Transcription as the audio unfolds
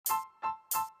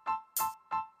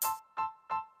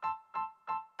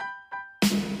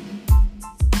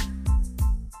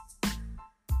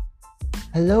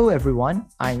Hello everyone,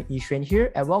 I'm Yixuan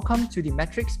here and welcome to the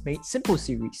Metrics Made Simple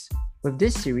series. With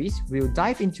this series, we'll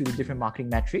dive into the different marketing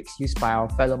metrics used by our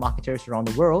fellow marketers around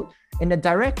the world in a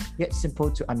direct yet simple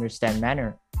to understand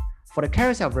manner. For the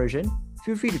carousel version,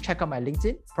 feel free to check out my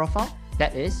LinkedIn profile,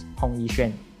 that is Hong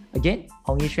Yixuan. Again,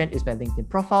 Hong Yixuan is my LinkedIn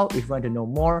profile if you want to know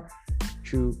more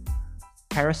through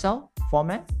carousel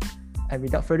format. And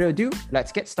without further ado,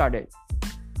 let's get started.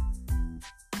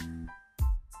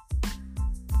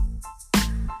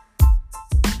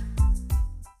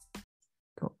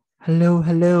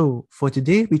 Hello. For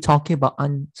today, we're talking about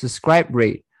unsubscribe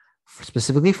rate,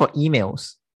 specifically for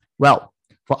emails. Well,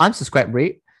 for unsubscribe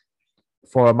rate,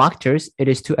 for marketers, it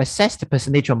is to assess the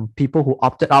percentage of people who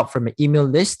opted out from an email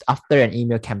list after an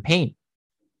email campaign.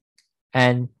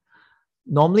 And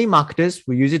normally, marketers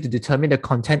will use it to determine the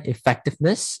content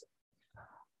effectiveness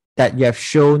that you have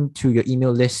shown to your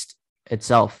email list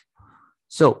itself.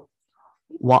 So,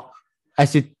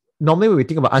 normally when we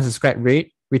think about unsubscribe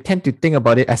rate, we tend to think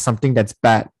about it as something that's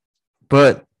bad.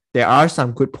 But there are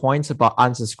some good points about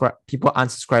people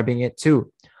unsubscribing it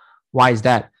too. Why is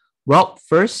that? Well,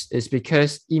 first is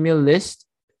because email list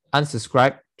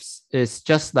unsubscribes is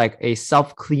just like a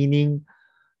self-cleaning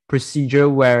procedure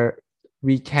where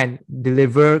we can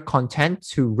deliver content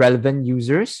to relevant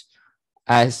users,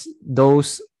 as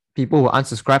those people who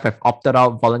unsubscribe have opted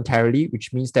out voluntarily,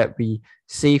 which means that we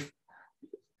save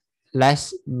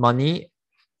less money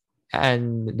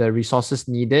and the resources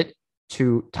needed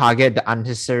to target the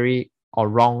unnecessary or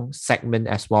wrong segment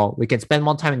as well. We can spend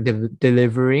more time in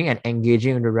delivering and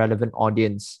engaging with the relevant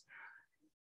audience.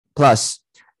 Plus,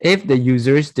 if the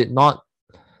users did not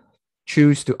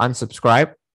choose to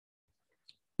unsubscribe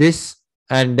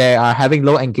and they are having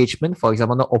low engagement, for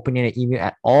example, not opening an email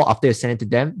at all after you send it to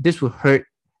them, this will hurt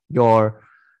your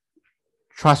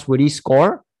trustworthy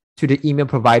score to the email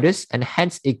providers, and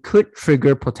hence it could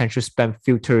trigger potential spam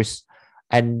filters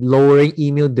and lowering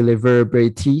email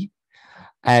deliverability.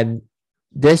 And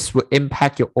this will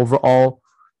impact your overall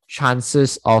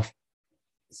chances of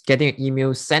getting an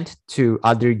email sent to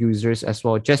other users as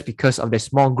well, just because of the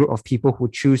small group of people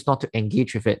who choose not to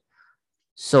engage with it.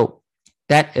 So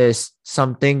that is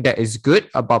something that is good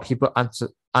about people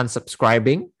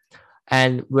unsubscribing.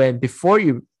 And before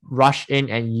you rush in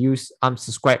and use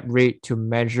unsubscribe rate to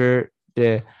measure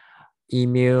the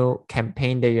email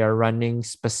campaign that you're running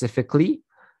specifically,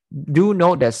 do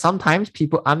note that sometimes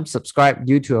people unsubscribe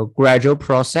due to a gradual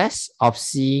process of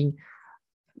seeing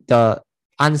the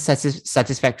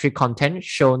unsatisfactory content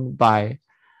shown by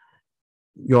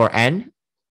your end,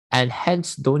 and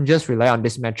hence don't just rely on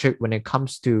this metric when it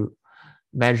comes to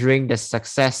measuring the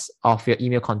success of your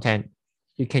email content.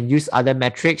 You can use other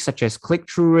metrics such as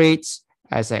click-through rates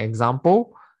as an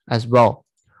example as well.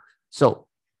 So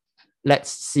let's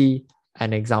see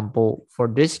an example. For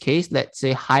this case, let's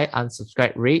say high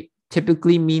unsubscribe rate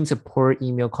typically means a poor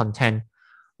email content.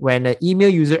 When an email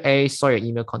user A saw your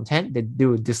email content, they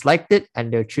will dislike it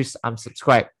and they'll choose to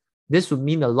unsubscribe. This would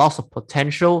mean a loss of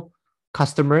potential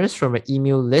customers from an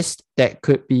email list that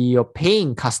could be your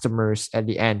paying customers at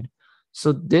the end.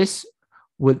 So this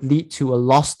would lead to a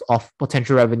loss of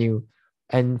potential revenue.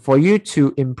 And for you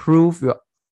to improve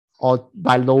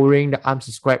by lowering the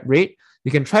unsubscribe rate,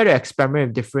 you can try to experiment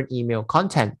with different email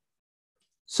content.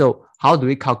 So how do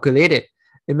we calculate it?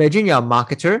 Imagine you're a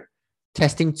marketer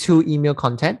testing two email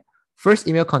content. First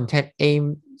email content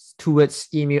aims towards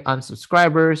email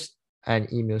unsubscribers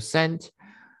and email sent,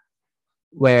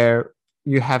 where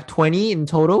you have 20 in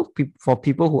total for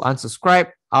people who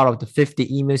unsubscribe out of the 50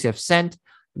 emails you have sent.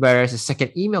 Whereas the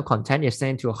second email content, you're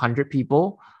sending to 100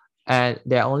 people and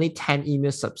there are only 10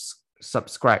 email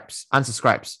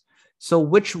unsubscribes. So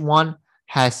which one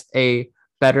has a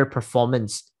better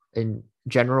performance in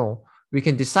general? We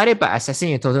can decide it by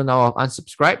assessing the total number of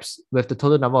unsubscribes with the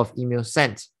total number of emails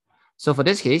sent. So for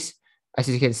this case, as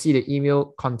you can see the email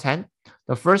content,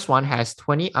 the first one has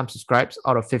 20 unsubscribes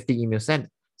out of 50 emails sent.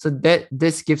 So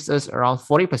this gives us around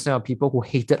 40% of people who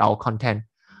hated our content.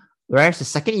 Whereas the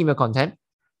second email content,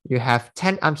 you have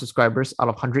 10 unsubscribers out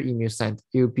of 100 emails sent.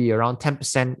 It will be around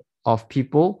 10% of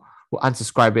people who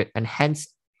unsubscribe it. And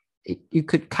hence, you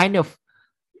could kind of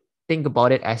think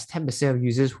about it as 10% of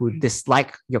users who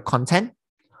dislike your content.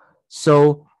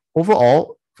 So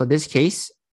overall, for this case,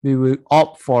 we will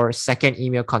opt for second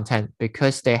email content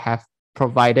because they have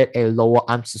provided a lower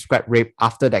unsubscribe rate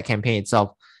after that campaign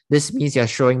itself. This means you're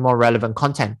showing more relevant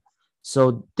content.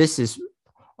 So this is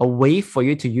a way for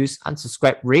you to use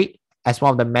unsubscribe rate as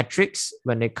one of the metrics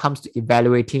when it comes to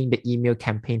evaluating the email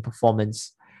campaign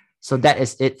performance. So that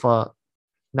is it for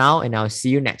now, and I'll see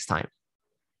you next time.